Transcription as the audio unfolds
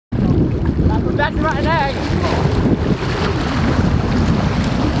back to rotten egg.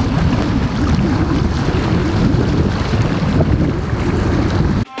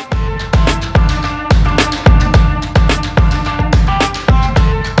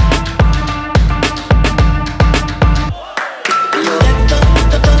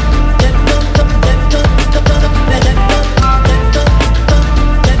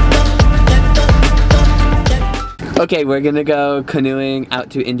 Okay, we're gonna go canoeing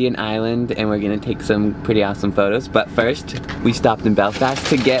out to Indian Island and we're gonna take some pretty awesome photos, but first we stopped in Belfast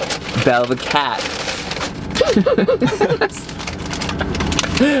to get Belle the cat.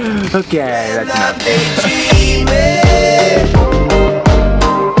 Okay, that's enough.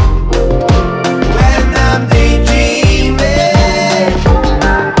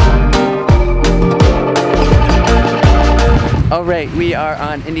 Alright, we are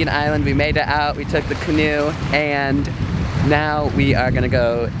on Indian Island. We made it out, we took the canoe, and now we are gonna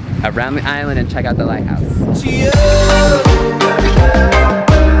go around the island and check out the lighthouse.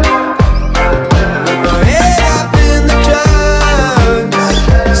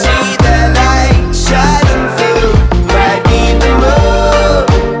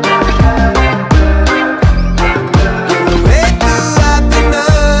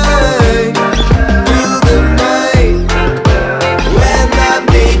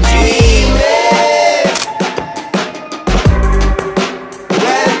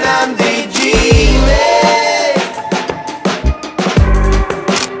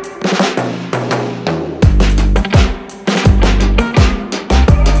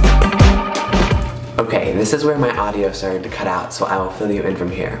 Okay, this is where my audio started to cut out, so I will fill you in from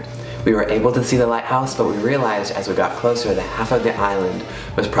here. We were able to see the lighthouse, but we realized as we got closer that half of the island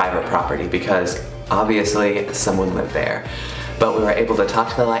was private property because obviously someone lived there. But we were able to talk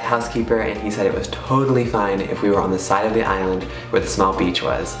to the lighthouse keeper and he said it was totally fine if we were on the side of the island where the small beach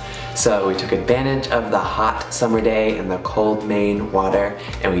was. So we took advantage of the hot summer day and the cold Maine water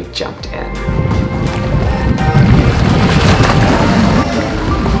and we jumped in.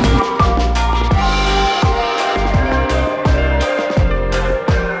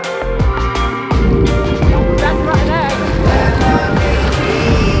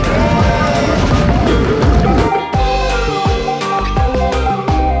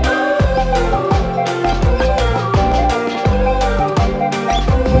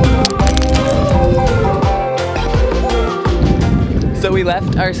 So we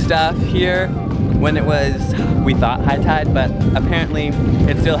left our stuff here when it was, we thought high tide, but apparently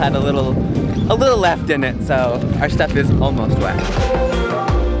it still had a little left in it, so our stuff is almost wet.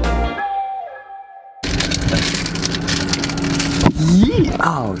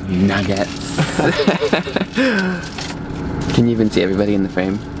 Oh, nuggets. Can you even see everybody in the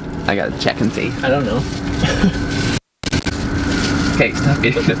frame? I gotta check and see. I don't know. Okay, stop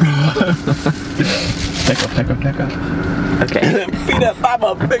eating it. Pick up. Okay. Feed up,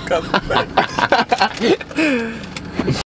 Mama, pick up.